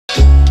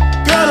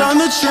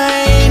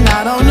train,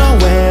 I don't know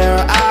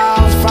where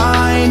I'll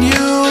find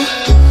you.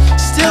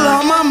 Still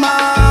on my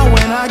mind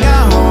when I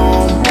got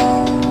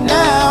home.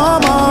 Now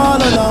I'm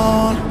all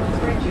alone.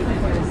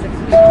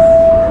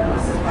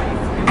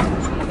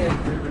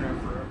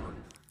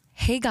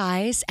 Hey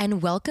guys,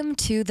 and welcome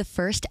to the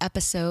first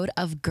episode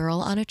of Girl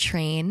on a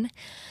Train.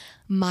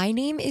 My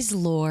name is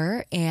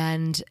Lore,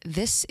 and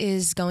this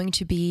is going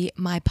to be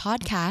my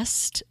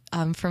podcast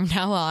from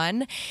now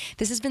on.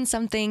 This has been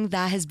something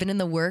that has been in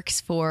the works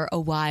for a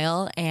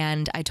while,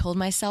 and I told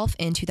myself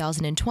in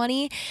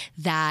 2020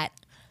 that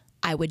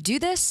I would do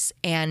this,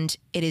 and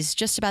it is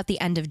just about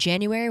the end of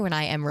January when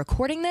I am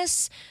recording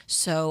this,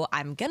 so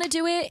I'm gonna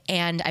do it,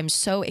 and I'm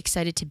so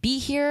excited to be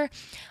here.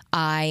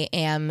 I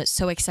am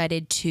so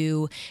excited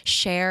to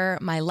share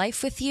my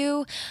life with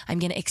you. I'm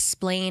going to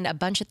explain a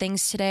bunch of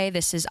things today.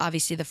 This is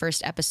obviously the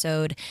first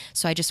episode,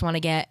 so I just want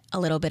to get a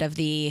little bit of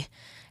the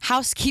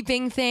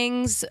housekeeping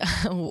things,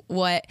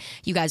 what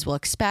you guys will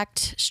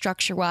expect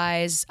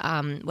structure-wise,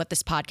 what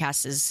this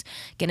podcast is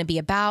going to be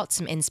about,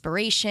 some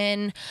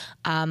inspiration,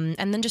 and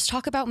then just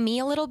talk about me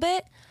a little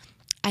bit.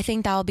 I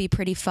think that'll be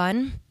pretty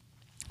fun.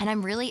 And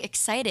I'm really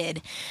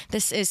excited.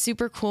 This is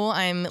super cool.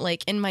 I'm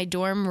like in my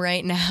dorm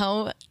right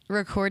now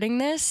recording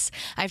this.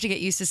 I have to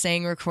get used to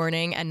saying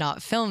recording and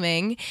not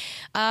filming.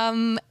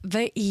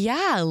 But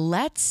yeah,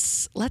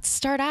 let's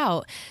start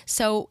out.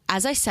 So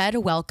as I said,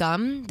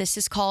 welcome. This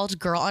is called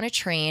Girl on a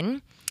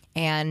Train,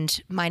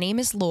 and my name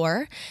is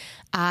Lore.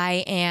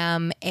 I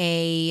am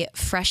a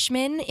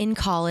freshman in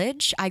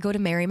college. I go to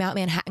Marymount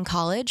Manhattan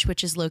College,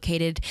 which is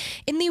located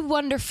in the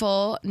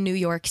wonderful New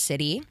York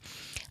City.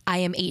 I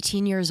am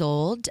 18 years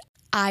old.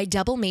 I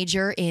double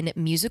major in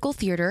musical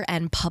theater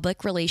and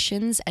public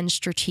relations and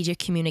strategic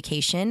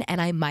communication,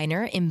 and I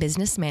minor in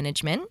business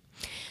management.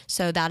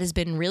 So that has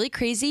been really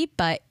crazy,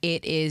 but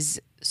it is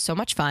so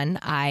much fun.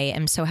 I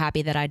am so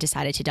happy that I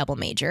decided to double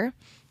major.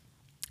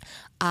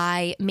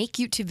 I make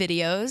YouTube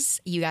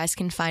videos. You guys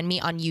can find me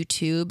on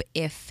YouTube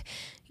if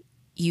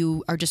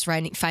you are just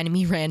finding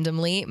me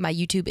randomly. My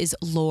YouTube is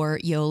Lore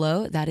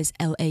YOLO. That is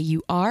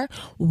LAURYOLO.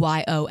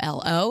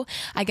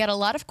 I get a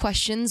lot of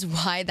questions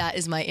why that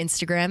is my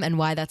Instagram and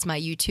why that's my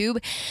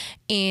YouTube.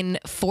 In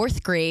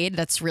fourth grade,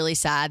 that's really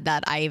sad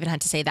that I even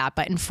had to say that,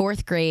 but in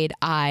fourth grade,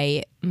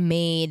 I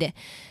made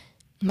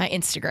my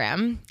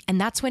Instagram, and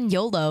that's when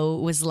YOLO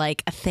was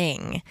like a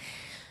thing.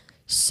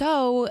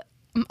 So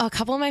a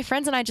couple of my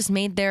friends and I just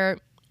made their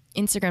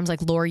Instagrams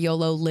like Lore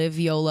YOLO, Live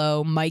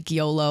YOLO, Mike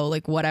YOLO,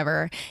 like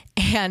whatever.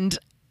 And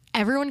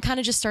everyone kind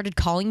of just started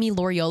calling me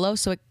Lore YOLO.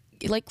 So it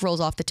like rolls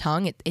off the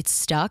tongue. It's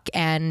stuck.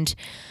 And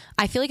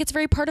I feel like it's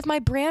very part of my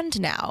brand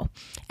now.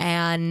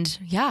 And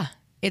yeah,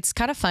 it's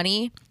kind of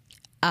funny.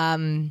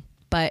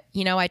 But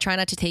you know, I try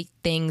not to take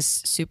things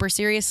super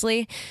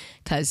seriously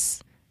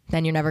because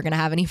then you're never going to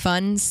have any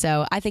fun.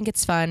 So I think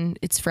it's fun.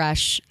 It's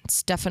fresh.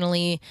 It's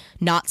definitely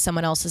not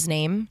someone else's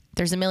name.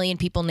 There's a million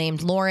people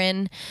named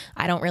Lauren.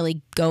 I don't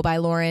really go by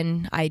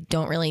Lauren. I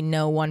don't really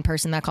know one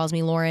person that calls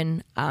me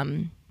Lauren.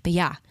 But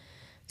yeah,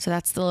 so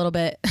that's the little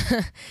bit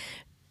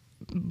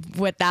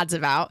what that's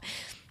about.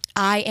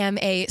 I am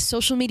a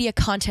social media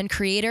content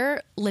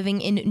creator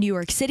living in New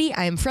York City.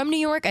 I am from New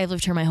York. I've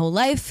lived here my whole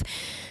life.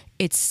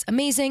 It's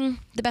amazing,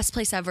 the best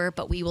place ever,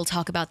 but we will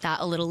talk about that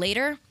a little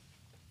later.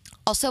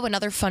 Also,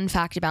 another fun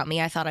fact about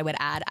me I thought I would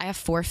add, I have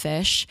 4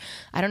 fish.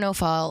 I don't know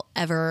if I'll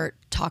ever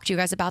talk to you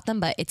guys about them,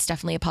 but it's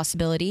definitely a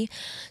possibility.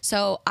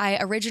 So I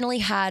originally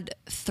had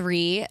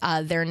 3.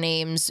 Their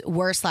names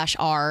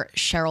were/are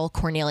Cheryl,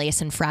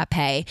 Cornelius, and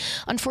Frappe.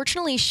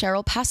 Unfortunately,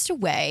 Cheryl passed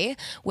away,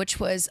 which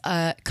was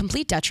a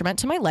complete detriment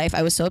to my life.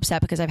 I was so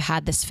upset because I've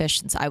had this fish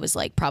since I was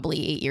like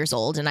probably 8 years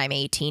old, and I'm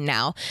 18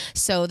 now.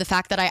 So the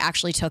fact that I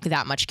actually took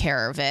that much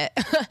care of it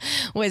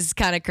was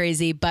kind of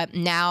crazy. But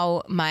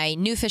now my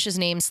new fish's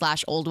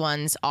names/old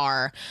ones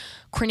are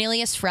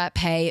Cornelius,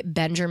 Frappe,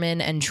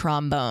 Benjamin, and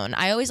Trombone.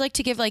 I always like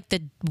to give like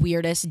the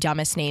weirdest,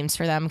 dumbest names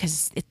for them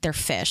because they're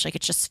fish. Like,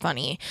 it's just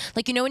funny.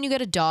 Like, you know, when you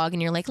get a dog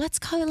and you're like, let's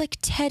call it like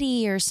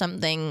Teddy or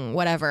something,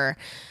 whatever.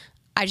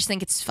 I just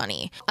think it's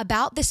funny.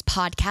 About this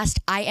podcast,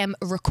 I am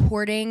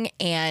recording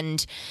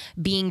and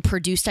being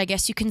produced, I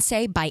guess you can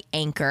say, by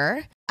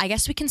Anchor. I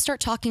guess we can start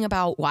talking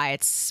about why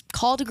it's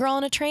called Girl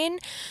on a Train.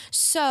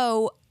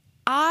 So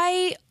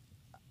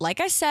like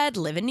I said,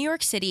 live in New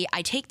York City.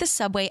 I take the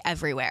subway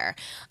everywhere.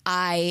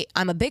 I'm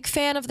a big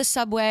fan of the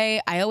subway.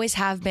 I always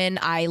have been.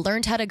 I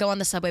learned how to go on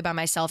the subway by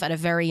myself at a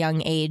very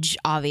young age,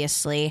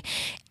 obviously.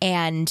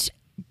 And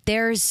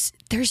there's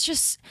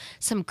just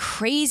some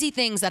crazy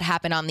things that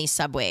happen on these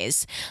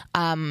subways.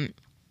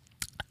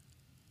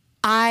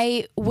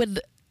 I would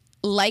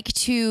like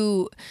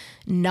to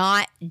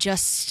not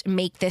just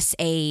make this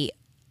a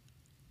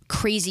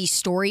crazy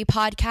story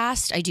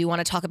podcast. I do want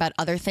to talk about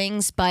other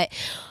things, but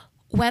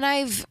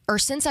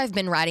since I've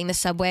been riding the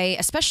subway,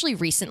 especially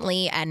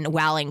recently and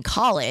while in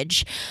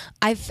college,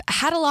 I've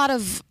had a lot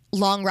of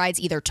long rides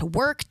either to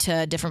work,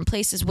 to different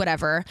places,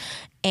 whatever,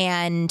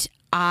 and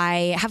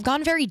I have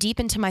gone very deep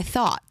into my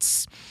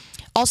thoughts.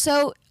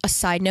 Also, a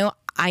side note,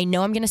 I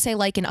know I'm going to say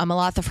like and a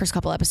lot the first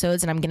couple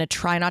episodes, and I'm going to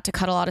try not to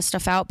cut a lot of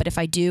stuff out. But if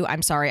I do,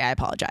 I'm sorry. I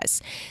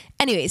apologize.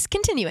 Anyways,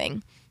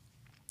 continuing.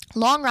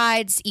 Long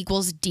rides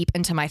equals deep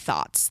into my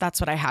thoughts. That's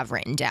what I have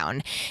written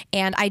down.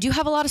 And I do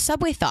have a lot of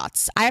subway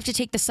thoughts. I have to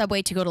take the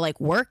subway to go to like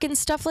work and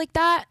stuff like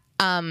that.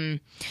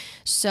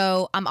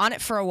 So I'm on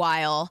it for a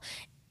while,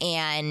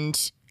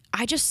 and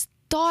I just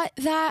thought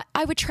that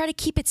I would try to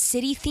keep it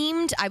city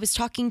themed. I was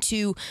talking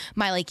to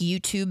my like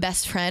YouTube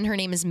best friend. Her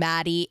name is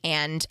Maddie,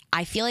 and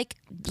I feel like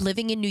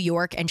living in New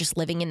York and just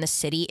living in the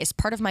city is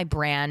part of my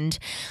brand.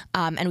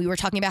 And we were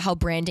talking about how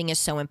branding is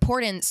so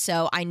important.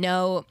 So I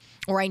knew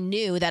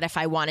that if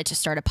I wanted to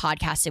start a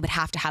podcast, it would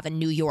have to have a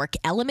New York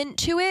element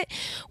to it,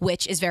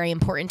 which is very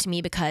important to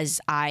me because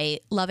I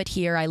love it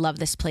here. I love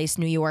this place.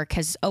 New York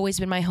has always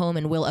been my home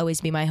and will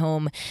always be my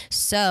home.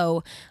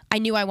 So I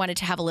knew I wanted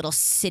to have a little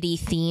city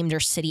themed or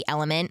city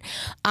element.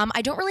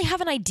 I don't really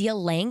have an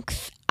ideal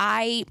length.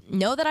 I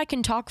know that I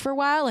can talk for a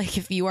while. Like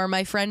if you are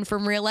my friend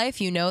from real life,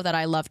 you know that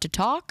I love to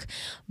talk,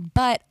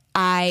 but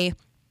I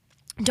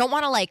don't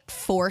want to like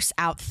force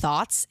out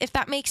thoughts, if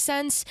that makes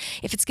sense.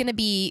 If it's going to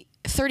be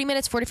 30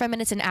 minutes, 45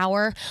 minutes, an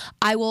hour,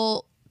 I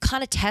will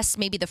kind of test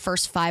maybe the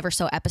first 5 or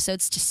so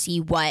episodes to see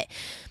what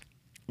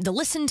the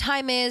listen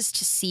time is,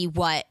 to see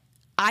what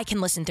I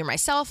can listen through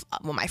myself,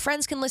 what my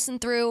friends can listen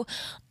through.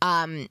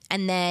 And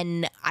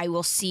then I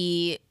will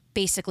see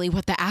basically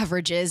what the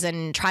average is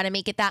and try to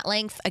make it that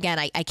length. Again,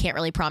 I can't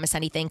really promise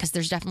anything because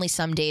there's definitely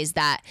some days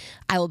that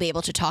I will be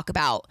able to talk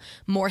about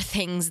more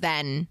things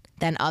than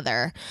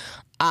other.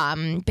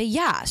 But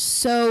yeah,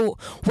 so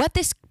what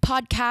this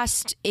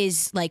podcast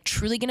is like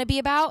truly going to be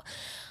about,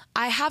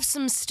 I have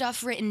some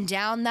stuff written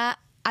down that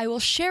I will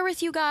share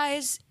with you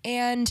guys.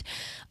 And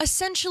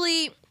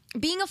essentially,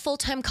 being a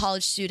full-time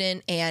college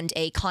student and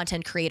a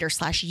content creator /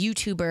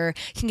 YouTuber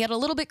can get a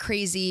little bit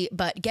crazy,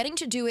 but getting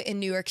to do it in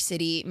New York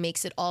City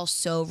makes it all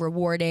so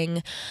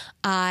rewarding.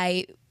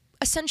 I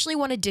essentially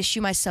want to dish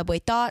you my subway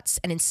thoughts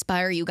and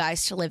inspire you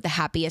guys to live the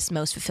happiest,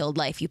 most fulfilled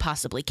life you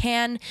possibly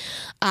can.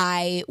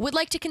 I would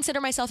like to consider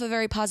myself a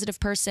very positive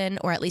person,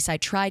 or at least I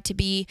try to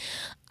be.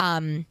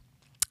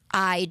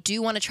 I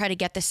do want to try to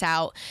get this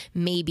out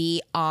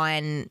maybe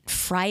on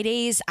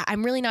Fridays.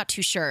 I'm really not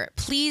too sure.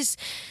 Please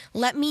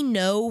let me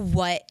know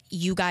what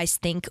you guys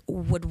think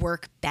would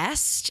work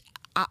best.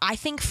 I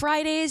think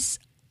Fridays,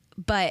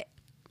 but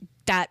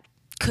that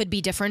could be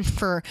different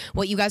for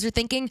what you guys are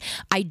thinking.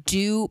 I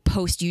do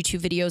post YouTube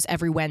videos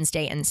every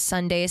Wednesday and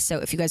Sunday. So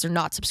if you guys are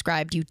not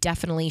subscribed, you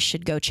definitely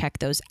should go check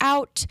those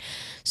out.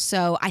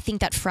 So I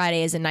think that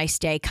Friday is a nice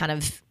day kind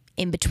of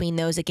in between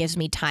those. It gives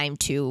me time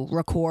to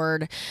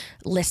record,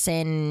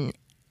 listen,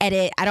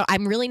 edit. I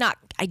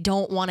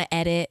don't want to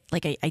edit.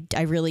 Like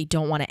I really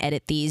don't want to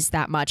edit these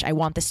that much. I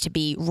want this to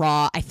be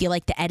raw. I feel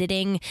like the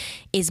editing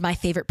is my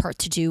favorite part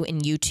to do in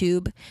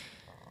YouTube.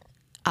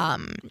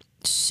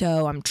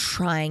 So I'm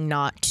trying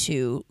not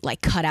to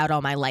like cut out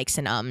all my likes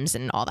and ums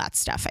and all that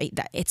stuff.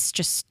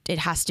 It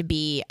has to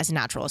be as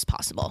natural as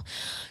possible.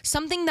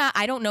 Something that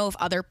I don't know if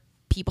other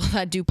people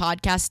that do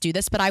podcasts do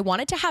this, but I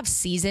wanted to have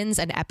seasons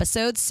and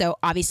episodes. So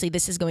obviously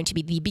this is going to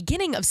be the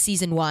beginning of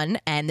season 1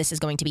 and this is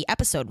going to be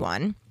episode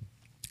 1.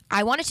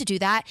 I wanted to do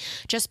that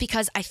just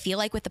because I feel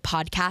like with the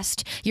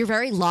podcast, you're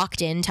very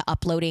locked into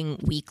uploading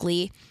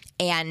weekly,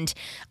 and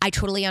I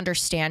totally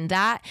understand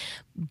that,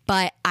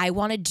 but I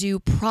want to do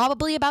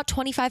probably about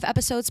 25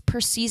 episodes per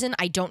season.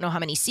 I don't know how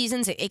many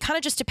seasons. It kind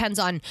of just depends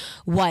on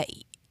what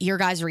your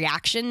guys'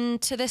 reaction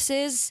to this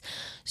is.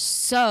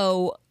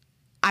 So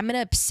I'm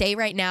going to say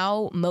right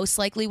now, most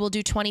likely we'll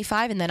do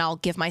 25, and then I'll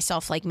give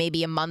myself like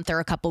maybe a month or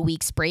a couple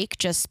weeks break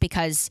just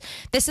because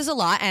this is a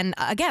lot. And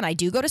again, I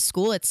do go to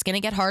school. It's going to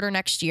get harder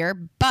next year,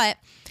 but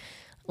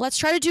let's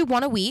try to do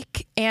 1 a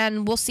week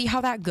and we'll see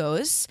how that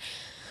goes.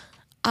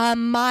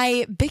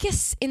 My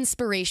biggest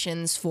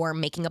inspirations for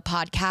making a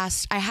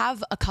podcast, I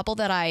have a couple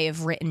that I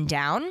have written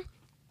down.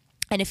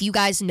 And if you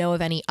guys know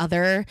of any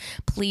other,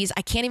 please,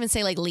 I can't even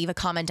say like leave a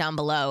comment down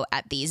below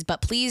at these,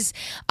 but please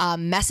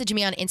message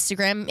me on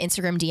Instagram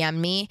DM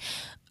me.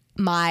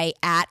 My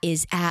 @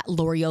 is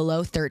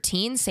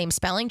 @Loriolo13, same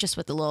spelling, just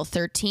with the little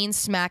 13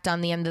 smacked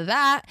on the end of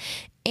that.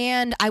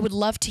 And I would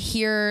love to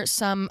hear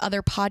some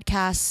other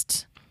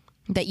podcasts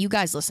that you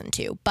guys listen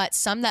to, but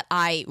some that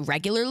I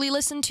regularly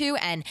listen to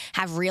and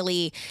have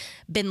really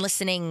been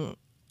listening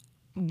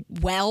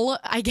well,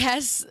 I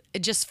guess,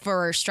 just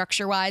for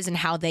structure wise and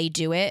how they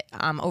do it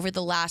over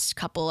the last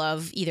couple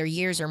of either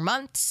years or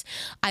months.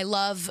 I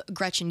love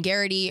Gretchen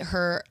Garrity,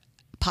 her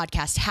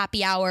podcast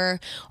Happy Hour,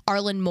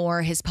 Arlen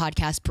Moore, his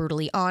podcast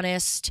Brutally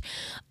Honest.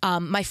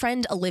 My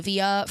friend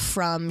Olivia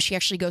she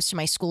actually goes to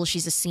my school.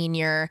 She's a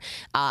senior,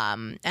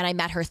 and I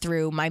met her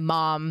through my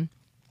mom.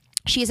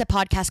 She has a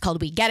podcast called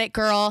We Get It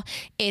Girl.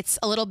 It's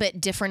a little bit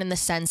different in the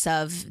sense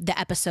of the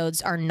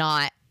episodes are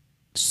not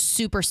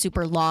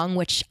super long,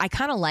 which I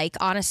kind of like,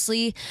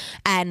 honestly,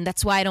 and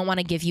that's why I don't want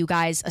to give you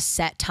guys a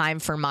set time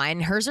for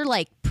mine. Hers are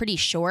like pretty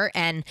short,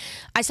 and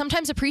I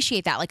sometimes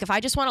appreciate that. Like if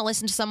I just want to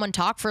listen to someone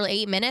talk for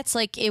 8 minutes,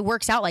 like it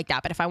works out like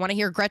that. But if I want to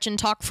hear Gretchen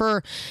talk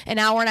for an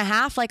hour and a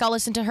half, like I'll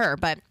listen to her.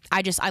 But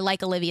I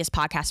like Olivia's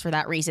podcast for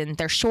that reason.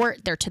 They're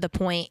short, they're to the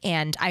point,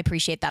 and I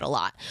appreciate that a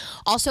lot.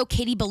 Also,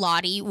 Katie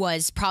Bellotti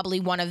was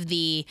probably one of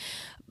the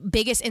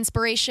biggest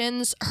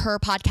inspirations. Her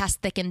podcast,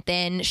 Thick and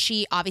Thin,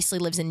 she obviously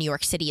lives in New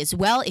York City as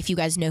well, if you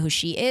guys know who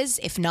she is.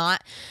 If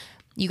not,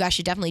 you guys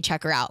should definitely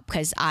check her out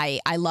because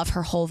I love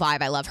her whole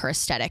vibe. I love her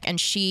aesthetic. And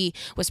she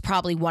was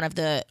probably one of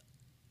the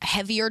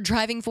heavier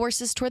driving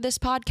forces toward this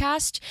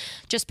podcast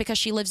just because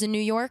she lives in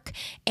New York.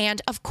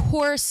 And of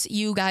course,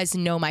 you guys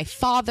know my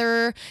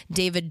father,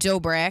 David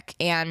Dobrik,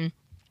 and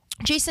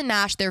Jason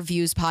Nash, their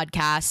Views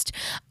podcast.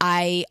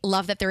 I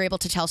love that they're able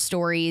to tell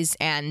stories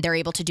and they're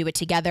able to do it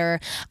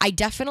together. I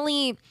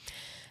definitely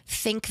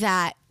think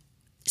that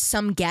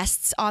some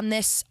guests on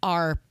this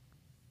are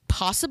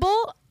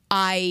possible.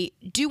 I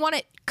do want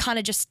it kind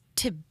of just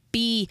to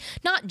be,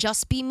 not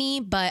just be me,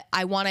 but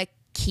I want to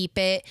keep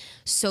it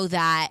so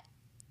that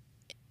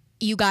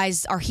you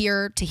guys are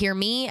here to hear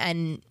me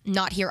and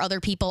not hear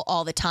other people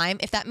all the time,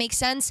 if that makes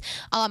sense.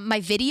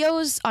 My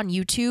videos on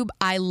YouTube,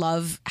 I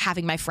love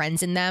having my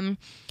friends in them,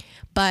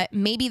 but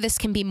maybe this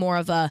can be more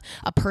of a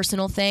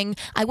personal thing.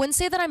 I wouldn't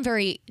say that I'm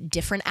very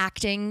different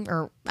acting,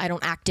 or I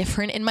don't act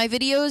different in my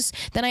videos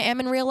than I am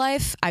in real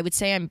life. I would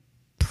say I'm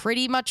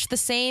pretty much the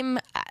same.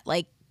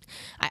 Like,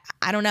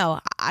 I don't know.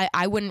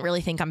 I wouldn't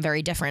really think I'm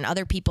very different.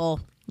 Other people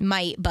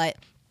might, but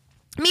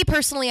me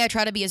personally, I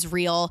try to be as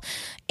real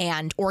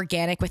and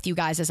organic with you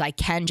guys as I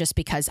can, just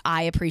because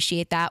I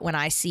appreciate that when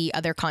I see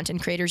other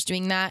content creators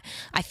doing that.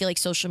 I feel like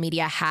social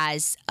media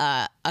has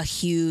a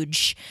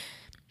huge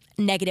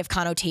negative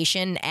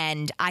connotation,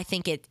 and I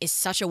think it is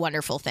such a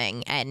wonderful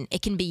thing, and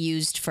it can be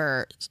used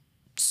for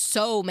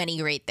so many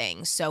great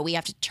things. So we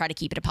have to try to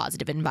keep it a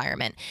positive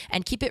environment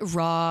and keep it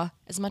raw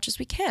as much as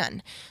we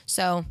can.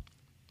 So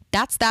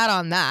that's that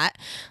on that.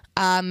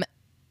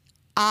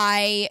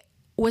 I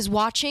was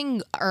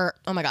watching, or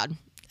oh my God,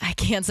 I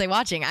can't say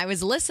watching. I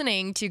was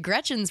listening to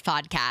Gretchen's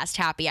podcast,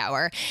 Happy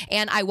Hour,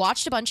 and I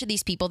watched a bunch of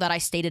these people that I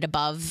stated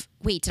above.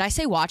 Wait, did I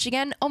say watch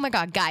again? Oh my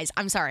God, guys,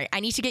 I'm sorry. I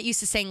need to get used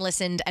to saying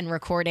listened and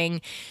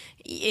recording.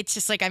 It's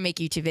just like I make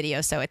YouTube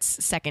videos, so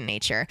it's second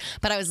nature.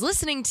 But I was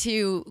listening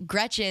to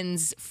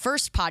Gretchen's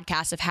first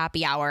podcast of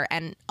Happy Hour,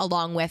 and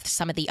along with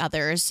some of the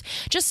others,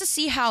 just to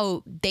see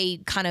how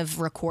they kind of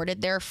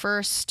recorded their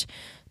first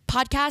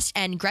podcast.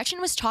 And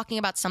Gretchen was talking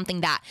about something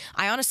that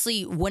I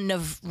honestly wouldn't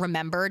have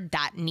remembered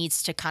that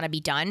needs to kind of be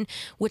done,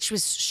 which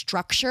was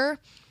structure.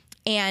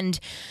 And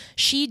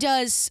she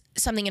does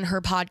something in her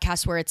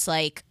podcast where it's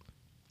like,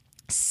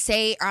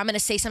 I'm going to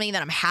say something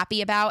that I'm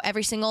happy about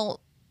every single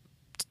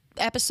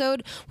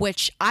episode,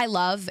 which I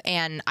love,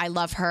 and I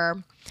love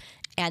her,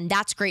 and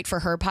that's great for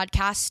her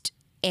podcast,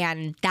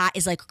 and that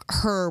is like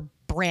her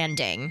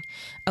branding.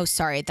 Oh,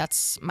 sorry,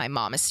 that's my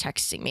mom is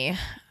texting me.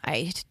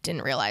 I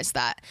didn't realize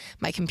that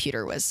my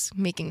computer was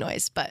making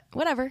noise, but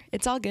whatever,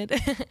 it's all good.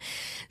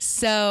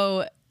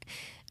 So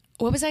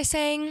what was I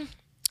saying?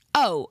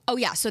 Oh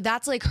yeah, so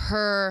that's like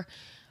her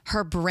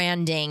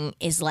branding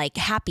is like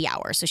Happy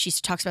Hour. So she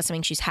talks about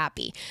something she's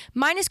happy.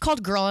 Mine is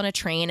called Girl on a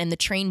Train, and the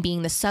train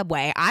being the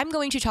subway. I'm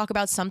going to talk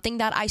about something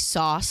that I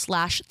saw /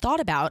 thought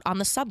about on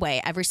the subway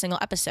every single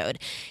episode.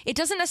 It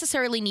doesn't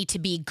necessarily need to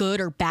be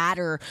good or bad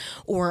or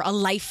a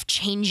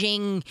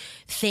life-changing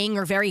thing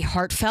or very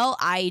heartfelt.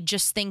 I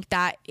just think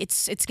that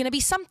it's going to be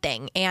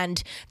something.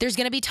 And there's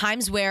going to be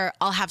times where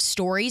I'll have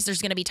stories.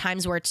 There's going to be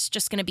times where it's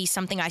just going to be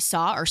something I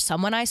saw or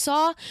someone I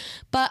saw.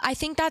 But I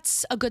think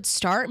that's a good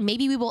start.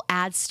 Maybe we will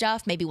add stuff.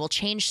 Maybe we'll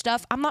change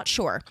stuff. I'm not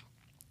sure.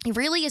 It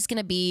really is going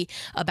to be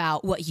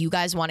about what you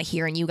guys want to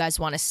hear and you guys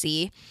want to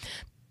see,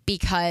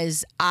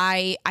 because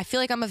I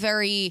feel like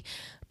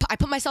I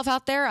put myself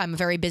out there. I'm a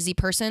very busy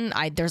person.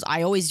 I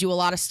always do a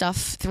lot of stuff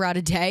throughout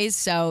a day.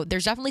 So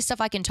there's definitely stuff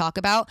I can talk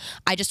about.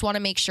 I just want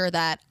to make sure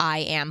that I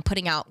am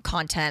putting out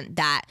content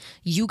that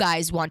you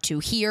guys want to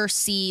hear,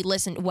 see,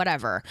 listen,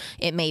 whatever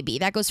it may be.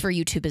 That goes for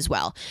YouTube as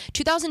well.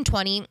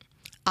 2020,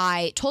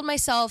 I told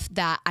myself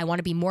that I want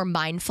to be more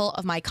mindful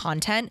of my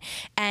content.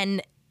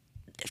 And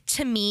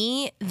to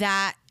me,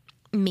 that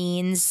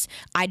means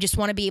I just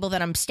want to be able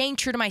that I'm staying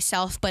true to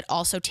myself, but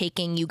also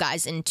taking you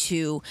guys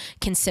into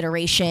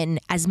consideration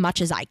as much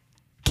as I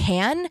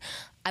can.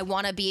 I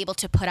want to be able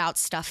to put out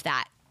stuff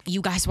that you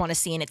guys want to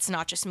see, and it's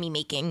not just me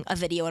making a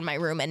video in my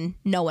room and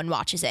no one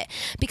watches it,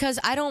 because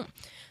I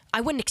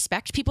wouldn't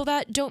expect people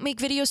that don't make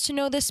videos to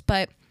know this,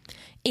 but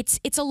it's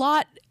a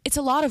lot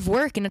of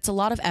work and it's a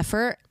lot of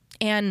effort.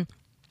 And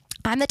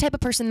I'm the type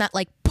of person that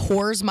like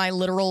pours my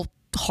literal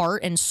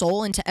heart and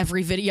soul into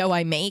every video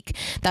I make.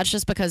 That's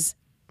just because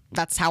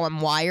that's how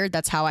I'm wired.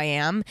 That's how I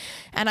am.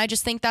 And I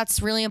just think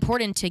that's really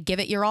important to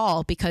give it your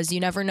all, because you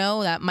never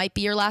know, that might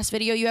be your last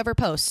video you ever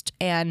post.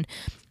 And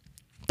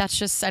that's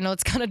just, I know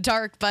it's kind of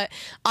dark, but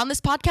on this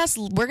podcast,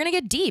 we're going to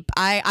get deep.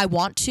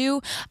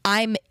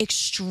 I'm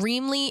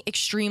extremely,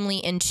 extremely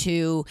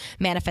into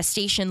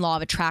manifestation, law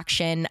of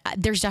attraction.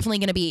 There's definitely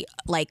going to be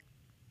like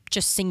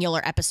just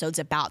singular episodes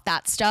about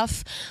that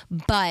stuff.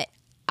 But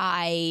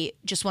I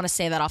just want to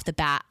say that off the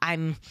bat,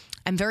 I'm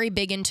very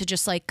big into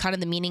just like kind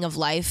of the meaning of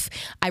life.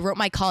 I wrote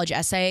my college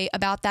essay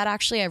about that.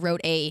 Actually, I wrote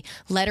a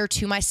letter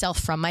to myself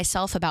from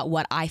myself about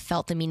what I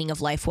felt the meaning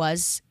of life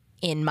was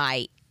in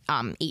my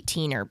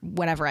 18 or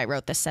whatever I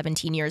wrote, this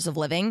 17 years of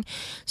living.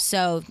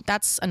 So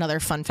that's another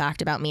fun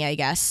fact about me, I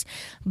guess.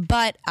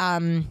 But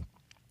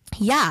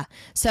yeah,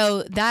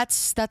 so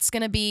that's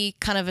going to be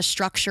kind of a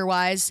structure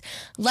wise.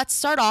 Let's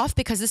start off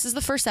because this is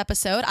the first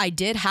episode. I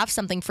did have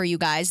something for you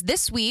guys.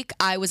 This week,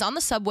 I was on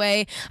the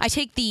subway. I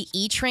take the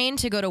E train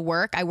to go to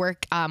work. I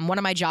work, one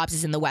of my jobs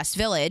is in the West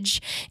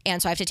Village. And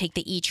so I have to take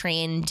the E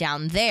train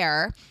down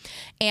there.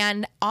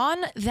 And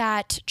on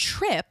that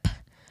trip,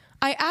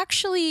 I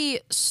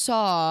actually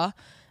saw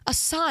a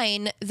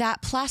sign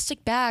that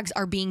plastic bags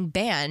are being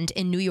banned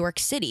in New York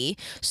City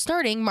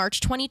starting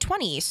March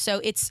 2020. So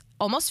it's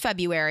almost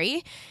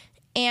February,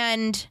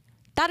 and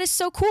that is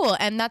so cool,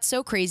 and that's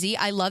so crazy.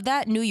 I love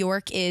that New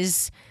York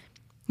is,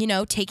 you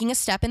know, taking a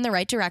step in the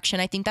right direction.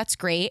 I think that's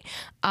great.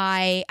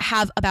 I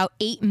have about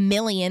 8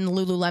 million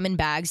Lululemon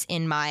bags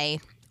in my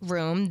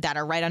room that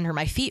are right under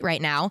my feet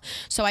right now.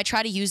 So I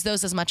try to use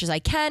those as much as I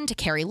can to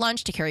carry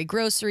lunch, to carry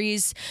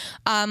groceries.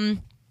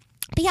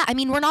 But yeah, I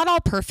mean, we're not all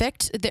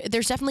perfect.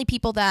 There's definitely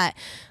people that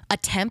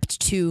attempt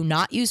to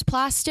not use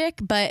plastic,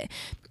 but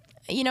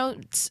you know,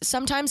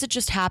 sometimes it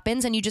just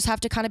happens and you just have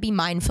to kind of be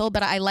mindful.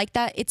 But I like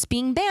that it's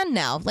being banned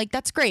now. Like,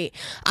 that's great.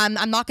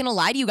 I'm not going to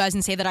lie to you guys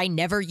and say that I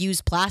never use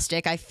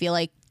plastic. I feel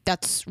like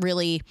that's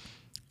really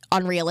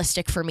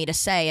unrealistic for me to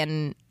say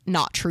and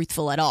not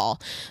truthful at all.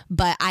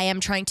 But I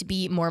am trying to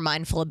be more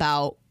mindful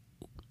about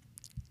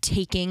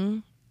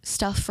taking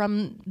stuff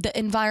from the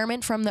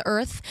environment, from the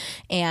earth.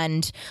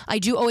 And I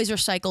do always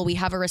recycle. We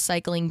have a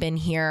recycling bin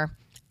here.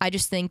 I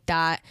just think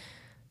that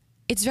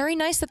it's very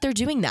nice that they're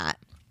doing that.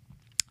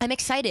 I'm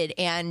excited,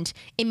 and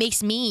it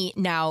makes me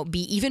now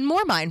be even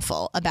more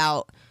mindful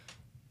about,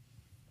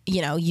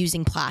 you know,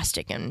 using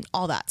plastic and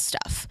all that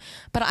stuff.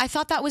 But I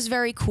thought that was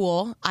very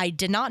cool. I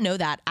did not know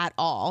that at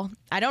all.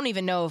 I don't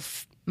even know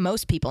if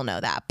most people know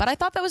that, but I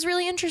thought that was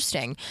really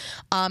interesting.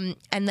 And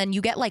then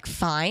you get like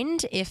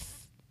fined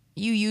if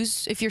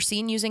you're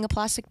seen using a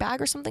plastic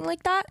bag or something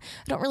like that.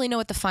 I don't really know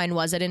what the fine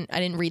was. I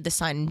didn't read the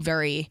sign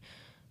very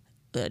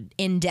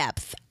in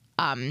depth.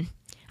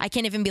 I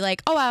can't even be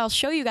like, oh, I'll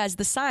show you guys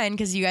the sign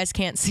because you guys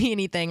can't see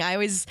anything. I'm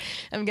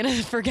going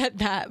to forget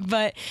that,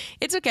 but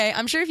it's okay.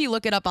 I'm sure if you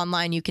look it up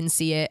online, you can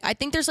see it. I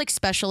think there's like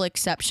special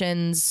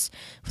exceptions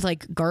with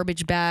like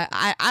garbage bag.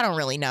 I don't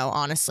really know,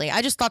 honestly.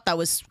 I just thought that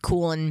was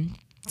cool and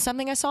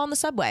something I saw on the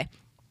subway.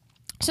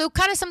 So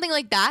kind of something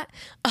like that.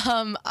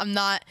 I'm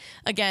not,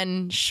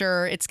 again,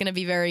 sure it's going to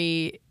be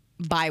very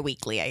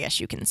bi-weekly, I guess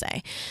you can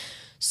say.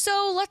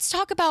 So let's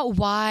talk about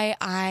why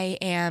I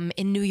am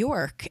in New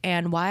York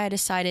and why I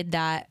decided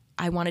that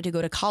I wanted to go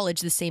to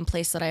college, the same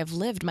place that I have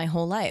lived my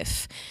whole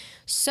life.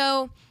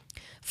 So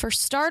for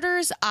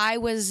starters, I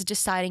was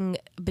deciding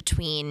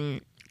between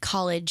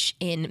college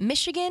in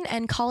Michigan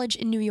and college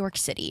in New York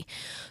City.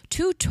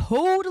 Two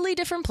totally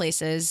different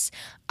places.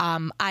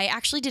 I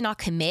actually did not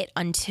commit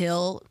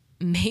until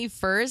May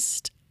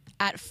 1st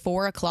at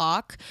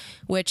 4:00,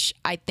 which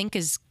I think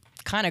is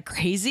kind of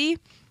crazy.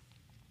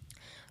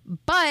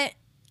 But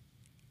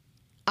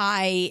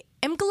I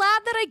am glad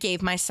that I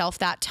gave myself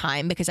that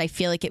time because I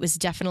feel like it was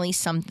definitely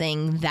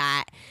something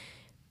that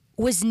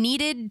was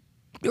needed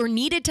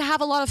to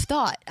have a lot of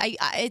thought.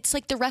 It's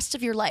like the rest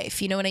of your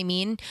life, you know what I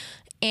mean?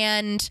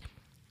 And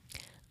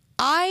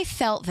I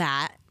felt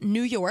that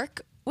New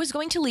York was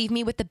going to leave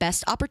me with the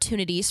best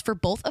opportunities for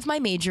both of my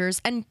majors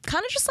and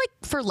kind of just like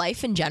for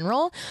life in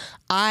general.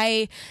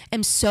 I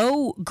am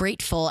so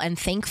grateful and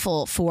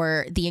thankful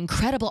for the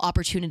incredible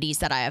opportunities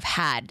that I have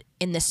had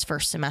in this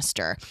first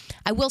semester.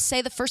 I will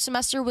say the first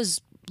semester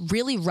was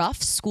really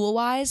rough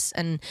school-wise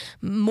and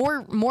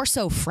more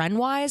so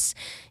friend-wise.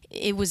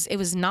 It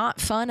was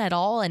not fun at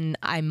all, and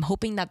I'm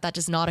hoping that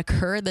does not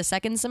occur the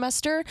second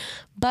semester.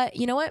 But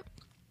you know what?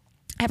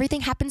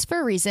 Everything happens for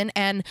a reason.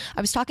 And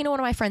I was talking to one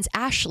of my friends,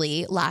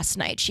 Ashley, last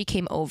night. She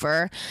came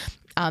over.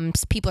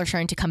 People are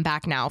starting to come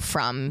back now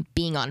from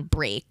being on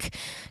break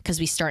because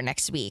we start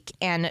next week.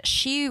 And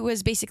she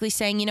was basically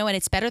saying, you know what,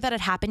 it's better that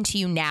it happened to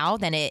you now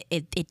than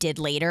it did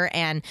later.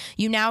 And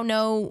you now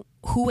know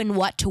who and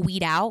what to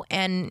weed out.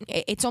 And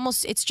it's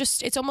almost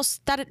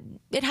that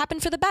it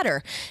happened for the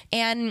better.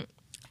 And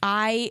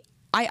I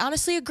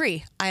honestly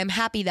agree. I am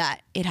happy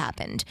that it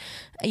happened.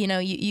 You know,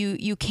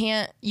 you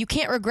can't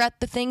regret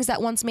the things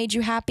that once made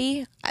you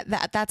happy.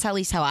 That's at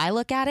least how I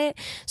look at it.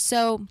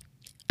 So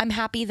I'm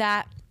happy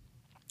that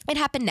it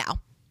happened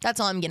now. That's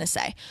all I'm going to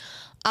say.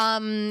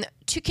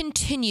 To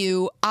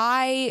continue,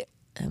 I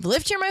have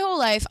lived here my whole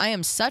life. I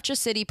am such a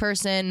city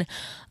person.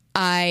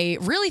 I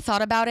really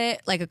thought about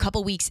it like a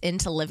couple weeks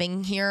into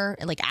living here,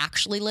 like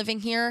actually living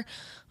here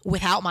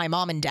without my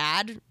mom and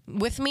dad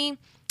with me.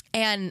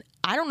 And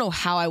I don't know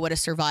how I would have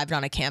survived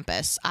on a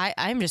campus.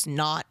 I'm just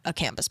not a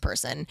campus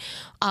person.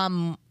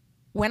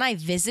 When I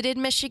visited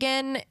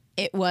Michigan,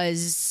 it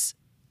was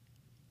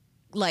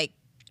like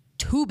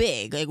too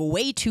big, like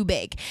way too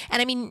big.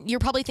 And I mean, you're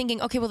probably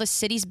thinking, okay, well, the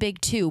city's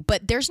big too,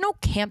 but there's no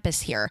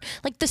campus here.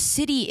 Like, the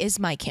city is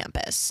my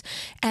campus,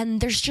 and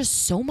there's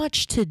just so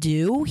much to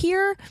do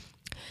here.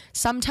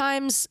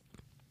 Sometimes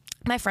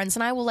my friends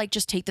and I will like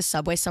just take the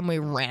subway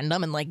somewhere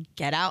random and like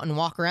get out and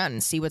walk around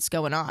and see what's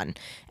going on.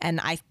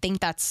 And I think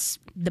that's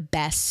the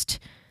best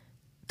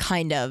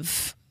kind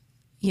of,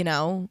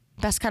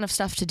 best kind of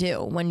stuff to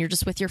do when you're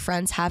just with your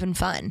friends having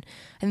fun.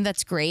 I think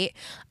that's great.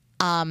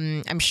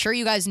 I'm sure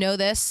you guys know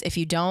this. If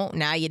you don't,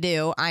 now you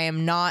do. I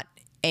am not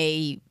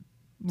a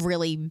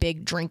really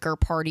big drinker,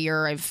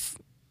 partier. I've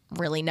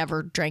really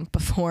never drank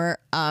before.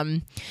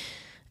 I'm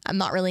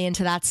not really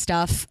into that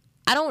stuff.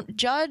 I don't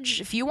judge.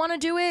 If you want to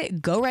do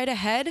it, go right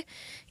ahead.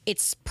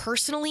 It's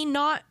personally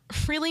not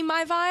really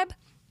my vibe.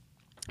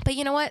 But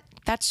you know what?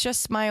 That's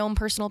just my own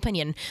personal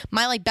opinion.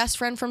 My like best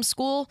friend from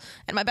school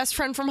and my best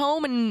friend from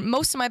home and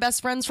most of my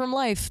best friends from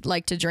life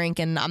like to drink,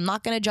 and I'm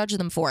not going to judge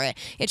them for it.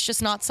 It's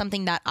just not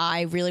something that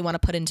I really want to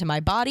put into my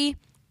body,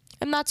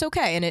 and that's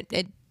okay. And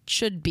it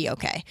should be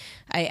okay.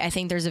 I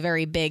think there's a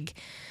very big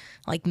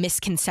like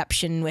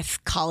misconception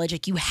with college,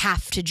 like you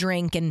have to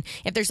drink. And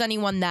if there's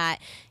anyone that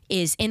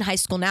is in high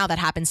school now that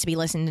happens to be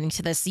listening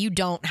to this, you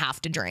don't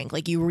have to drink.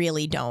 Like, you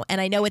really don't.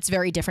 And I know it's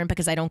very different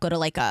because I don't go to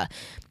like a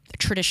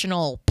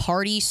traditional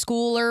party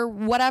school or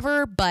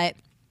whatever, but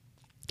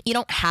you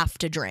don't have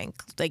to drink.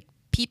 Like,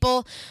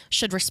 people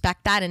should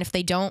respect that. And if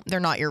they don't, they're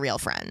not your real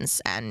friends,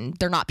 and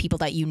they're not people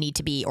that you need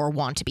to be or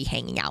want to be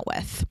hanging out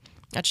with.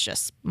 That's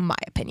just my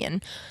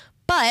opinion.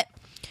 But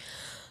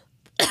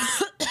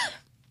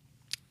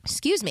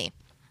excuse me.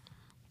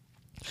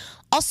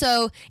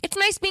 Also, it's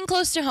nice being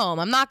close to home.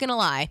 I'm not going to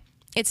lie.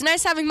 It's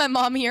nice having my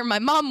mom here. My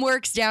mom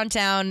works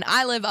downtown.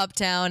 I live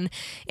uptown.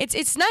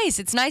 It's nice.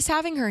 It's nice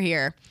having her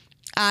here.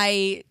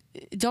 I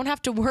don't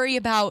have to worry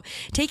about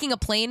taking a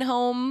plane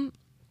home.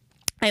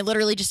 I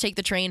literally just take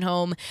the train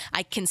home.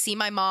 I can see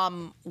my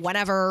mom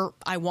whenever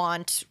I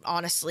want,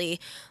 honestly.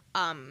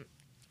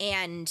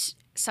 And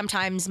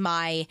sometimes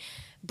my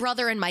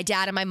brother and my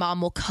dad and my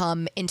mom will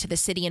come into the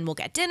city and we'll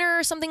get dinner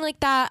or something like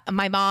that.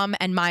 My mom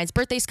and mine's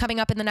birthday's coming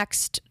up in the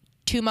next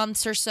 2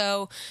 months or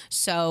so.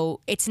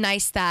 So it's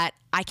nice that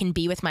I can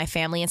be with my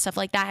family and stuff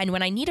like that. And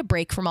when I need a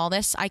break from all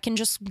this, I can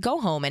just go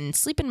home and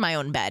sleep in my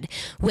own bed,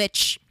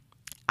 which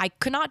I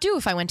could not do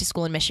if I went to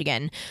school in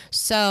Michigan.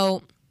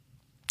 So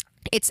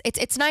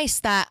it's nice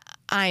that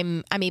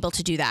I'm able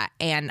to do that.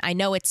 And I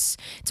know it's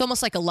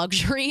almost like a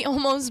luxury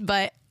almost,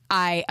 but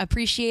I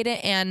appreciate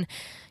it. And,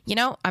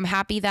 I'm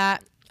happy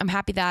that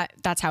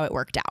that's how it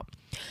worked out.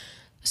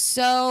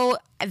 So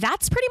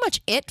that's pretty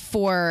much it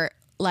for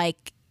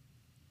like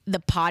the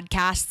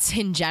podcasts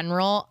in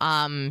general.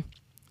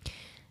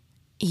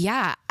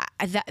 Yeah,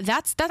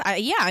 that's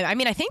that. Yeah, I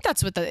mean, I think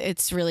that's what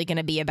it's really going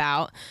to be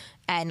about,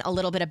 and a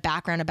little bit of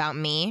background about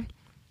me.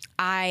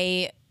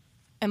 I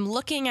am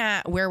looking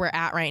at where we're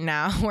at right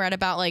now. We're at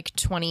about like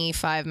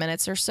 25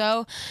 minutes or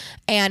so,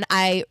 and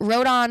I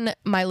wrote on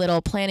my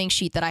little planning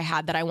sheet that I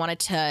had that I wanted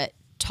to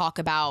talk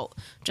about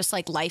just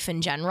like life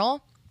in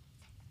general,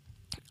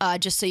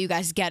 just so you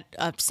guys get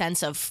a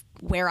sense of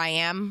where I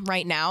am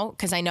right now,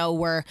 because I know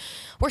we're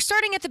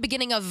starting at the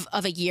beginning of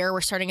a year,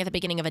 we're starting at the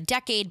beginning of a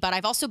decade, but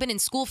I've also been in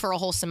school for a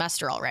whole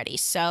semester already,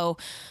 so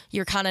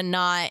you're kind of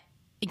not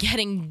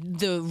getting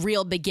the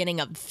real beginning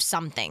of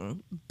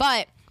something.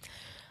 But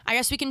I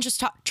guess we can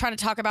just try to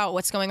talk about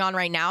what's going on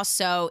right now.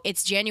 So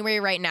it's January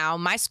right now.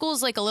 My school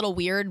is like a little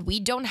weird. We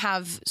don't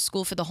have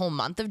school for the whole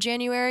month of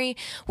January,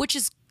 which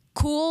is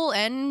cool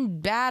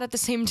and bad at the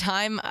same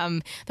time.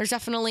 There's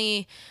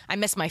definitely, I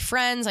miss my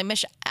friends. I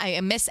miss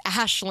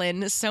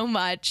Ashlyn so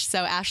much.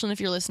 So Ashlyn, if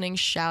you're listening,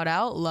 shout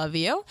out, love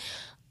you.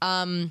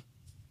 There's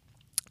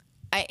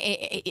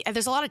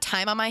a lot of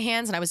time on my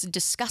hands, and I was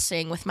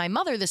discussing with my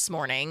mother this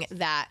morning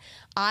that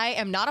I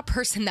am not a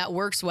person that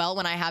works well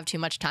when I have too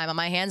much time on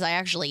my hands. I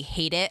actually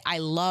hate it. I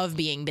love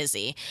being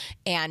busy,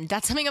 and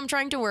that's something I'm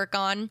trying to work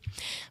on.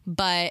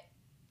 But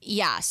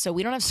yeah, so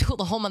we don't have school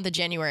the whole month of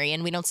January,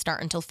 and we don't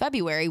start until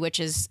February, which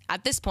is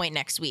at this point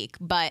next week.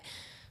 But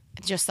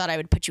just thought I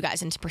would put you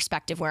guys into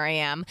perspective where I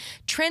am.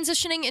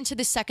 Transitioning into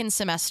the second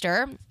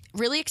semester,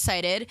 really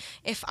excited.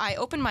 If I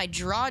open my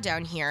draw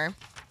down here,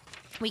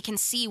 we can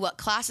see what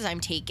classes I'm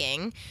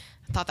taking.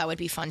 I thought that would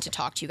be fun to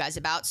talk to you guys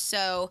about.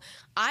 So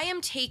I am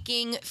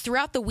taking,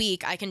 throughout the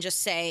week, I can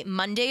just say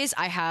Mondays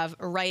I have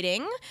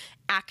writing,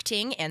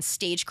 acting, and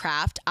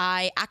stagecraft.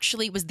 I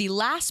actually was the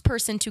last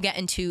person to get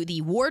into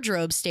the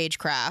wardrobe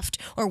stagecraft,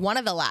 or one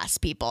of the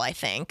last people, I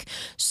think.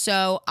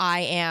 So I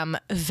am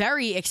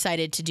very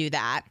excited to do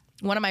that.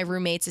 One of my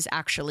roommates is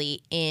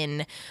actually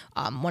in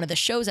one of the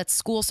shows at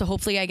school, so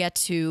hopefully I get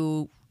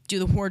to do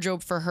the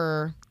wardrobe for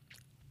her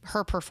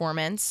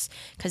performance,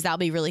 because that'll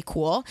be really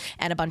cool.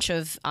 And a bunch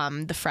of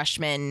the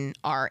freshmen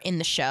are in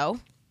the show,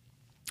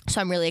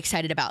 so I'm really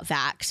excited about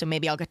that. So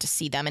maybe I'll get to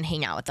see them and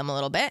hang out with them a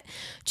little bit.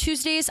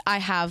 Tuesdays I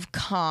have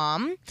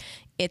comm.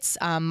 It's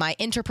my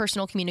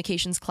interpersonal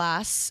communications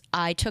class.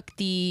 I took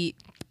the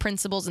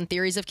principles and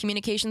theories of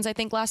communications, I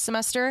think, last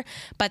semester,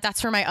 but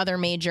that's for my other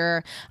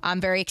major.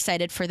 I'm very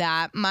excited for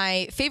that.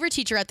 My favorite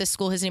teacher at this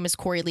school, his name is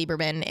Corey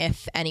Lieberman.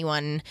 If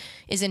anyone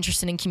is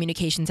interested in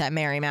communications at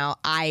Marymount,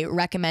 I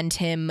recommend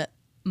him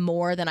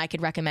more than I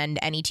could recommend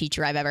any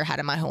teacher I've ever had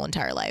in my whole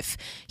entire life.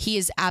 He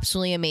is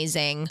absolutely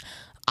amazing.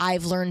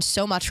 I've learned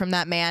so much from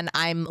that man.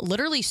 I'm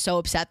literally so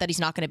upset that he's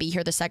not going to be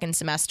here the second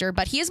semester,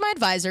 but he is my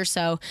advisor,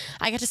 so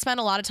I get to spend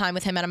a lot of time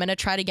with him, and I'm going to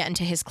try to get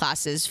into his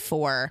classes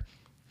for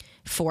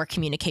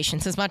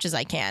communications as much as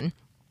I can.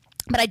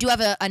 But I do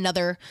have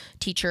another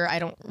teacher. I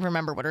don't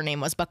remember what her name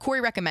was, but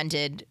Corey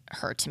recommended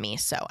her to me,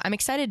 so I'm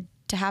excited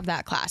to have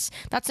that class.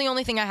 That's the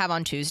only thing I have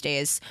on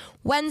Tuesdays.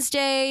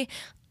 Wednesday,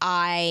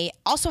 I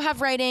also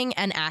have writing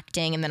and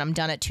acting, and then I'm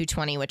done at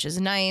 2:20, which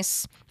is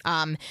nice.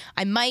 I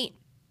might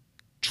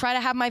try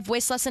to have my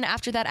voice lesson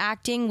after that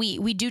acting.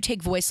 We do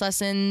take voice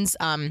lessons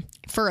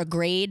for a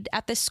grade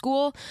at this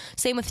school.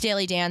 Same with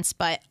daily dance.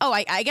 But,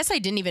 I guess I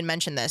didn't even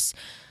mention this.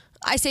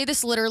 I say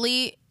this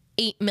literally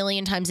 8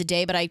 million times a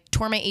day, but I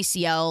tore my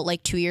ACL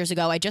like 2 years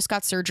ago. I just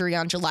got surgery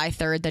on July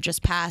 3rd that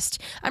just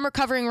passed. I'm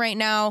recovering right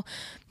now.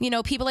 You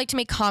know, people like to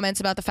make comments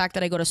about the fact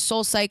that I go to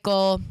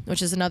SoulCycle,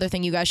 which is another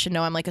thing you guys should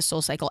know. I'm like a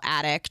SoulCycle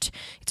addict.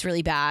 It's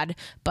really bad,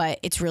 but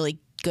it's really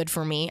good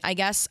for me, I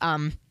guess.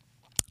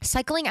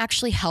 Cycling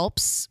actually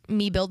helps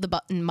me build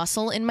the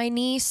muscle in my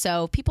knee,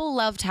 so people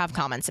love to have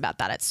comments about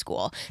that at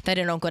school, that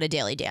I don't go to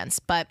daily dance,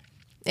 but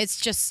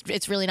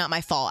it's really not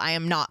my fault. I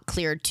am not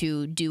cleared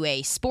to do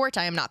a sport.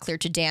 I am not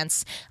cleared to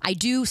dance. I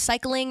do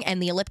cycling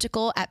and the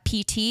elliptical at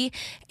PT,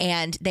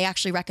 and they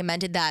actually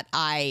recommended that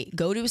I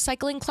go to a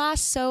cycling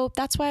class, so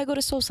that's why I go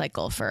to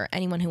SoulCycle, for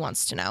anyone who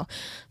wants to know.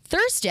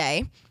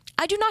 Thursday,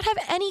 I do not have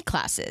any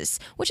classes,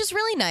 which is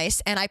really nice.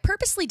 And I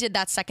purposely did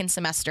that second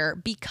semester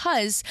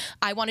because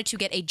I wanted to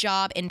get a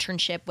job,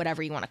 internship,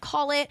 whatever you want to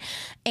call it.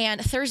 And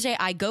Thursday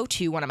I go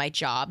to one of my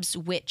jobs,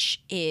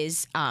 which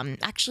is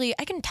actually,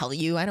 I can tell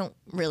you, I don't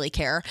really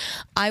care.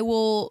 I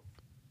will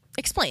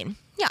explain.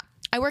 Yeah.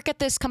 I work at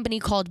this company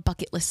called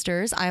Bucket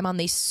Listers. I'm on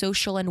the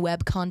social and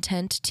web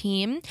content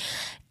team,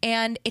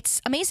 and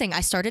it's amazing.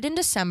 I started in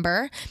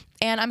December,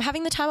 and I'm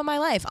having the time of my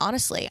life,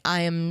 honestly.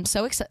 I am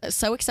so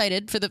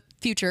excited for the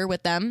future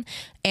with them,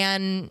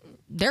 and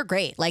they're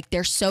great. Like,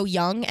 they're so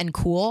young and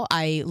cool.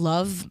 I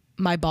love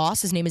my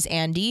boss. His name is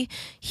Andy.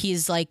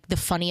 He's like the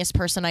funniest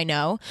person I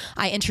know.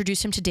 I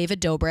introduced him to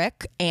David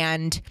Dobrik,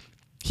 and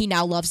he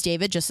now loves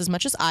David just as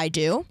much as I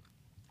do.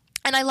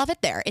 And I love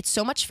it there. It's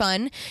so much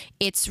fun.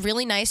 It's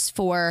really nice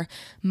for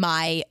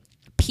my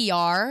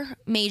PR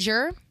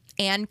major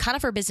and kind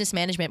of for business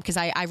management, because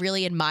I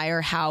really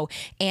admire how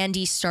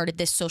Andy started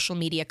this social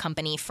media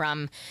company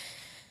from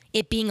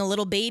it being a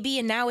little baby,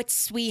 and now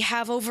we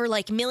have over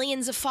like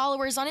millions of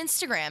followers on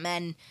Instagram,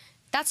 and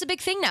that's a big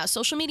thing now.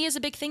 Social media is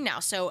a big thing now.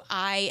 So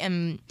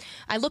I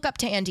look up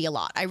to Andy a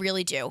lot. I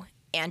really do.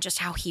 And just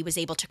how he was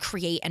able to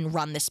create and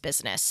run this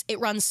business. It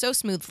runs so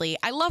smoothly.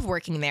 I love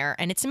working there,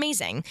 and it's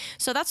amazing.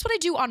 So that's what I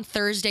do on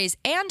Thursdays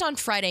and on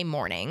Friday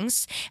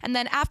mornings. And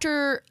then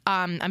after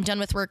I'm done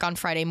with work on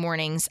Friday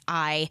mornings,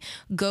 I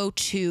go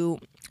to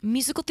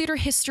musical theater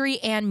history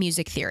and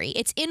music theory.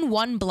 It's in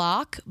one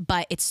block,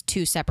 but it's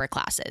two separate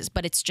classes,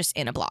 but it's just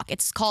in a block.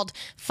 It's called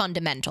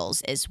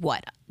Fundamentals is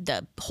what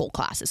the whole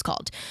class is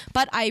called.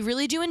 But I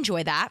really do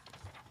enjoy that.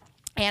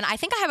 And I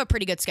think I have a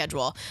pretty good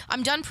schedule.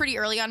 I'm done pretty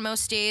early on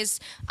most days.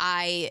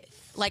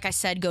 Like I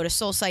said, go to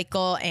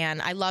SoulCycle,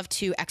 and I love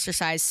to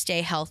exercise,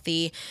 stay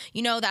healthy.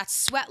 You know, that's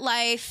sweat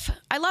life.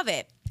 I love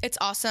it. It's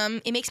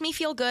awesome. It makes me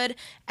feel good.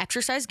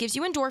 Exercise gives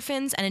you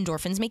endorphins, and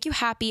endorphins make you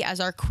happy,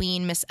 as our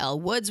queen, Miss Elle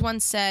Woods,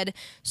 once said.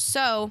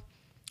 So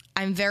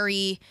I'm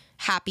very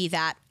happy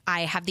that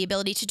I have the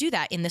ability to do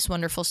that in this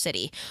wonderful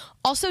city.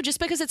 Also, just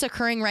because it's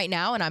occurring right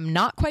now, and I'm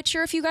not quite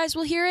sure if you guys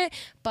will hear it,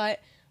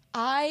 but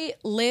I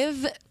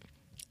live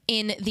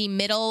in the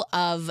middle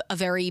of a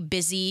very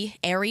busy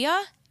area,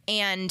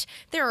 and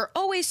there are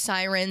always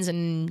sirens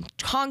and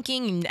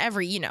honking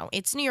and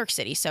it's New York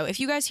City. So if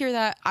you guys hear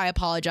that, I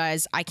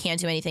apologize. I can't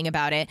do anything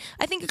about it.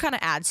 I think it kind of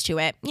adds to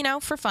it,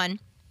 for fun.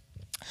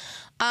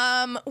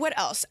 What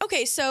else?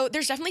 Okay, so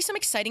there's definitely some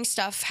exciting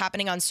stuff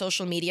happening on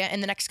social media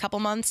in the next couple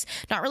months.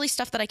 Not really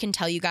stuff that I can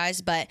tell you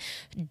guys, but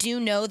do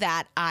know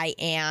that I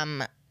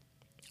am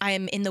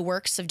in the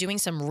works of doing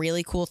some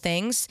really cool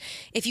things.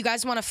 If you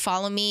guys want to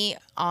follow me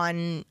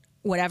on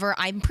whatever,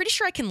 I'm pretty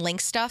sure I can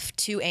link stuff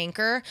to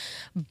Anchor,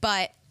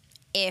 but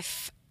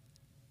if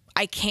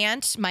I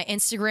can't, my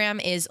Instagram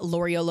is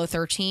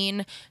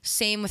Loriolo13.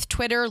 Same with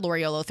Twitter,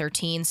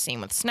 Loriolo13.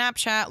 Same with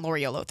Snapchat,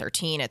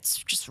 Loriolo13. It's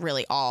just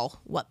really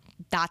all what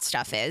that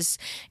stuff is.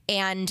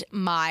 And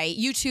my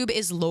YouTube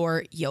is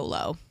Lore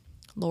YOLO.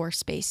 Lore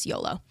space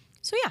YOLO.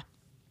 So yeah,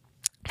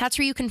 that's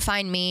where you can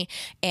find me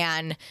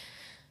and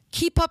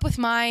keep up with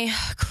my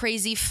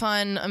crazy,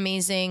 fun,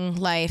 amazing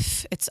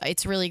life.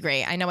 It's really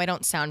great. I know I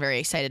don't sound very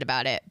excited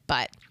about it,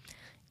 but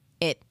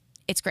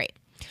it's great.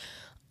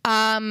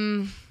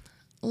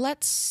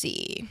 Let's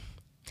see.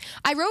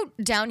 I wrote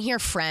down here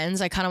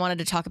friends. I kind of wanted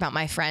to talk about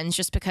my friends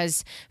just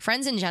because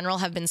friends in general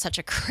have been such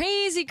a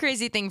crazy,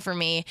 crazy thing for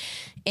me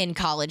in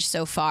college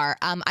so far.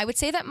 I would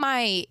say that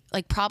my,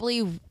 like,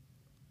 probably,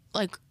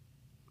 like,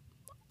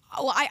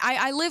 well,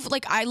 I live,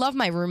 like, I love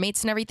my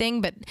roommates and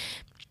everything, but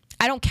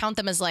I don't count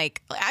them as,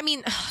 like, I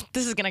mean,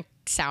 this is going to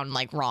sound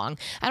like wrong.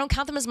 I don't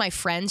count them as my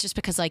friends just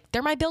because, like,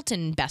 they're my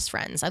built-in best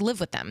friends. I live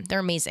with them. They're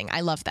amazing.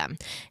 I love them.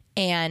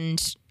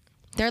 And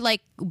they're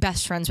like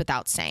best friends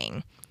without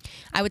saying.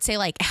 I would say,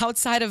 like,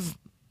 outside of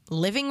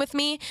living with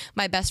me,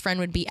 my best friend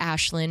would be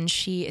Ashlyn.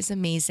 She is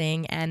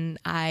amazing and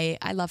I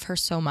love her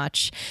so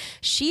much.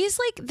 She's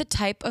like the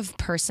type of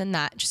person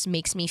that just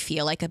makes me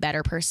feel like a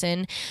better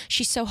person.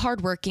 She's so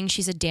hardworking.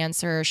 She's a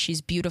dancer.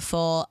 She's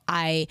beautiful.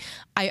 I'm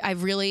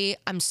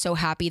so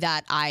happy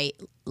that I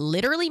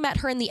literally met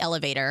her in the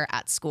elevator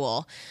at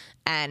school,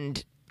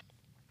 and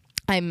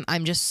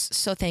I'm just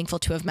so thankful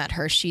to have met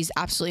her. She's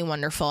absolutely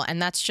wonderful. And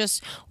that's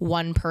just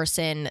one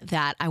person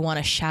that I want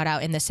to shout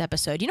out in this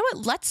episode. You know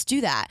what? Let's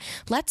do that.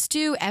 Let's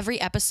do every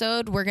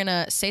episode. We're going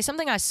to say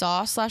something I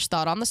saw /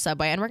 thought on the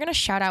subway, and we're going to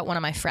shout out one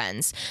of my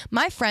friends.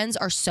 My friends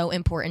are so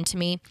important to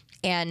me.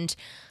 And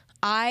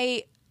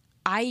I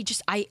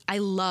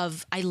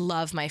love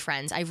my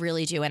friends. I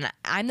really do. And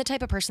I'm the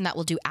type of person that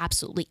will do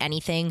absolutely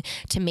anything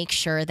to make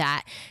sure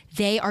that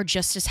they are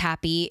just as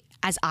happy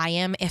as I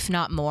am, if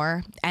not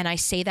more. And I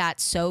say that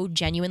so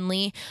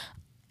genuinely.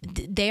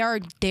 They are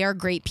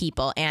great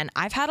people. And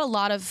I've had a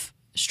lot of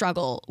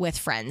struggle with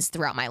friends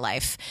throughout my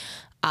life.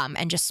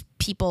 And just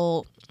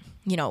people,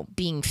 you know,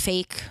 being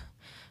fake,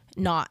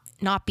 not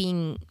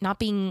being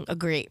a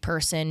great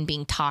person,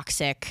 being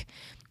toxic.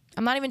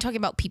 I'm not even talking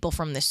about people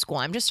from this school.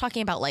 I'm just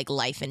talking about like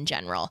life in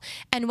general.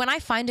 And when I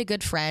find a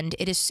good friend,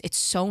 it's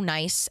so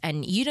nice,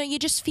 and you know, you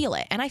just feel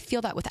it. And I feel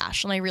that with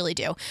Ashlyn. I really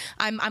do.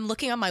 I'm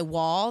looking on my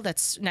wall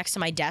that's next to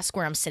my desk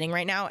where I'm sitting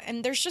right now,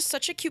 and there's just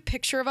such a cute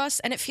picture of us,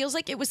 and it feels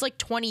like it was like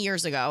 20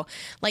 years ago.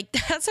 Like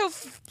that's how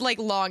like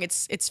long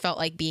it's felt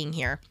like being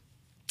here.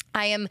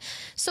 I am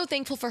so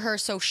thankful for her.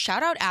 So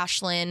shout out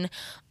Ashlyn.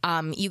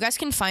 You guys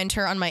can find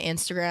her on my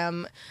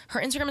Instagram. Her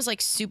Instagram is like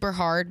super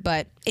hard,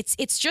 but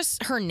it's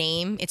just her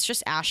name. It's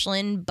just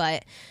Ashlyn,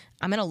 but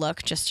I'm going to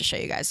look just to show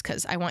you guys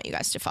because I want you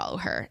guys to follow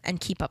her and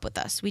keep up with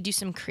us. We do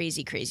some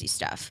crazy, crazy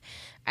stuff.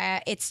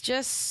 It's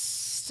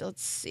just,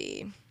 let's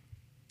see.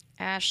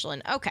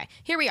 Ashlyn. Okay,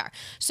 here we are.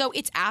 So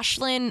it's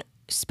Ashlyn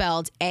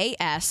spelled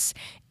ASHHHH.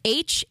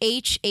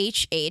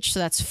 So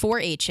that's 4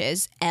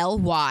 H's,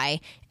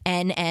 LYNNNN.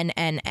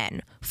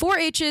 4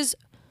 H's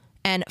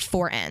and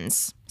 4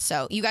 N's.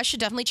 So you guys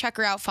should definitely check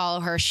her out, follow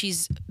her.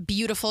 She's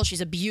beautiful.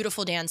 She's a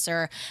beautiful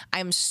dancer.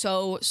 I'm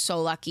so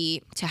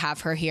lucky to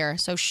have her here.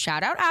 So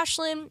shout out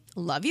Ashlyn.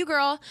 Love you,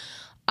 girl.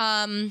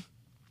 The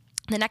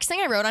next thing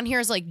I wrote on here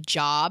is like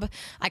job.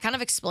 I kind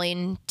of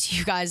explained to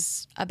you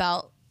guys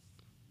about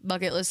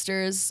bucket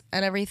listers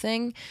and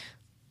everything,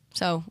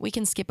 so we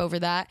can skip over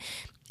that.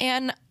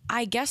 And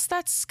I guess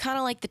that's kind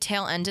of like the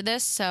tail end of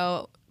this.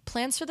 So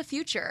plans for the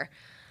future.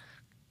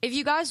 If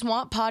you guys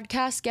want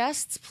podcast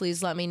guests,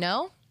 please let me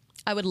know.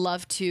 I would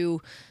love to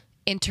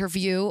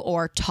interview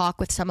or talk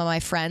with some of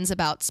my friends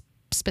about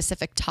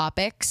specific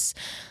topics,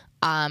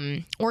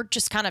 or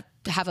just kind of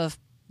have a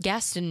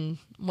guest and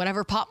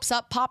whatever pops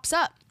up.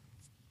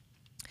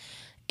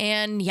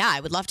 And yeah,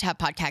 I would love to have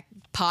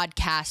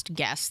podcast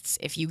guests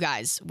if you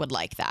guys would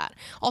like that.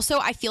 Also,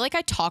 I feel like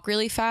I talk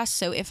really fast,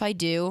 so if I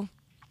do,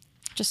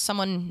 just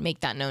someone make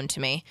that known to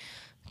me,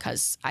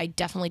 because I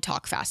definitely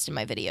talk fast in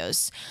my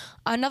videos.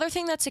 Another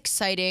thing that's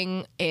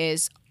exciting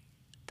is,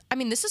 I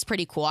mean, this is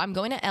pretty cool. I'm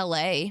going to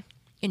LA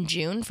in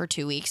June for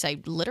 2 weeks. I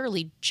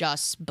literally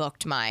just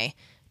booked my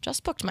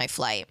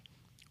flight,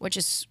 which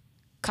is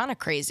kind of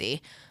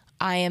crazy.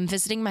 I am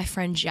visiting my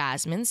friend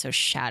Jasmine, so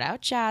shout out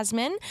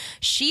Jasmine.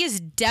 She is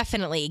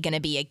definitely going to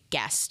be a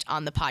guest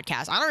on the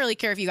podcast. I don't really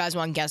care if you guys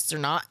want guests or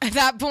not at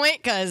that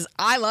point, because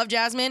I love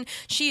Jasmine.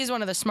 She is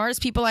one of the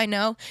smartest people I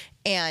know,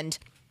 and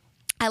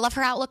I love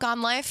her outlook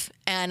on life,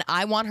 and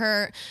I want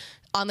her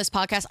on this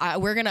podcast.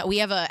 We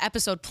have an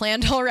episode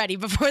planned already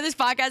before this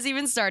podcast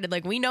even started.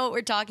 Like, we know what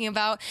we're talking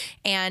about,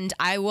 and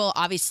I will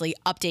obviously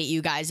update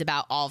you guys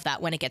about all of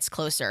that when it gets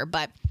closer,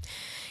 but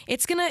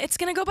it's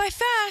gonna go by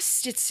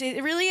fast.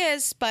 It really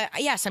is. But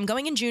yes, I'm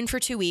going in June for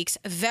 2 weeks.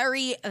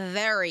 Very,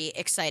 very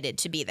excited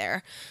to be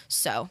there.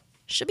 So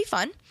should be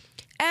fun.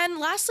 And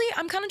lastly,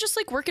 I'm kind of just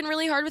like working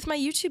really hard with my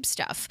YouTube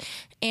stuff,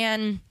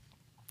 and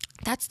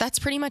that's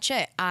pretty much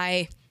it.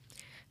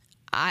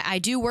 I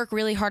do work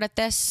really hard at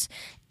this,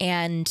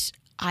 and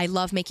I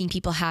love making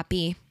people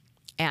happy,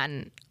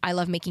 and I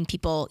love making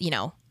people, you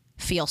know,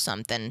 feel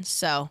something.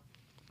 So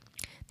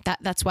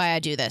that's why I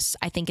do this.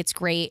 I think it's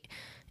great.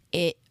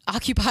 It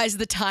occupies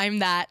the time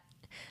that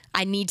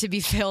I need to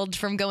be filled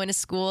from going to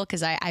school,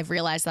 because I've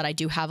realized that I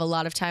do have a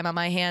lot of time on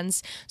my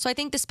hands. So I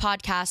think this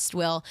podcast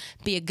will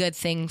be a good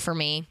thing for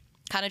me,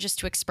 kind of just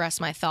to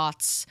express my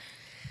thoughts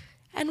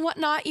and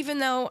whatnot, even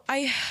though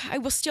I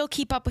will still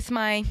keep up with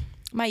my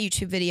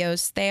YouTube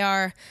videos. They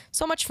are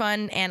so much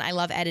fun, and I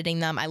love editing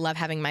them. I love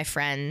having my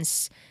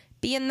friends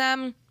be in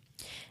them.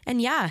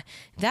 And yeah,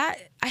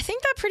 I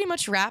think that pretty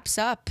much wraps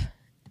up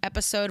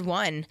episode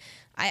 1.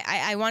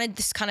 I wanted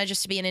this kind of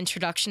just to be an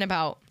introduction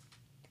about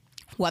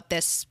what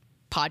this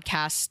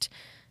podcast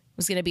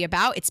was going to be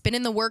about. It's been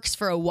in the works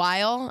for a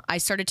while. I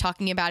started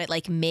talking about it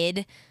like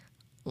mid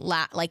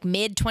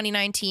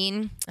 2019.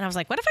 And I was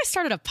like, what if I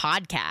started a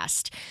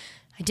podcast?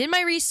 I did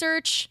my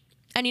research,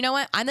 and you know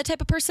what? I'm the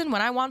type of person,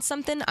 when I want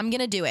something, I'm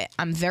going to do it.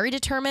 I'm very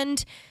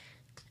determined,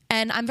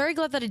 and I'm very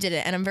glad that I did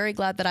it. And I'm very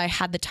glad that I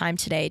had the time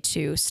today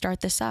to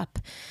start this up.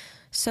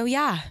 So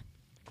yeah,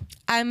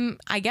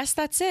 I guess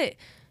that's it.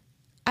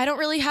 I don't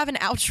really have an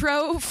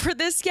outro for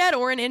this yet,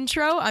 or an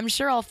intro. I'm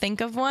sure I'll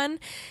think of one.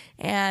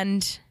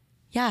 And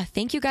yeah,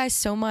 thank you guys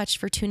so much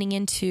for tuning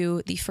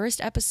into the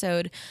first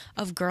episode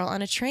of Girl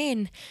on a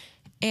Train.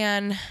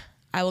 And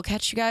I will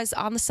catch you guys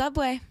on the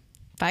subway.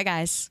 Bye,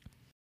 guys.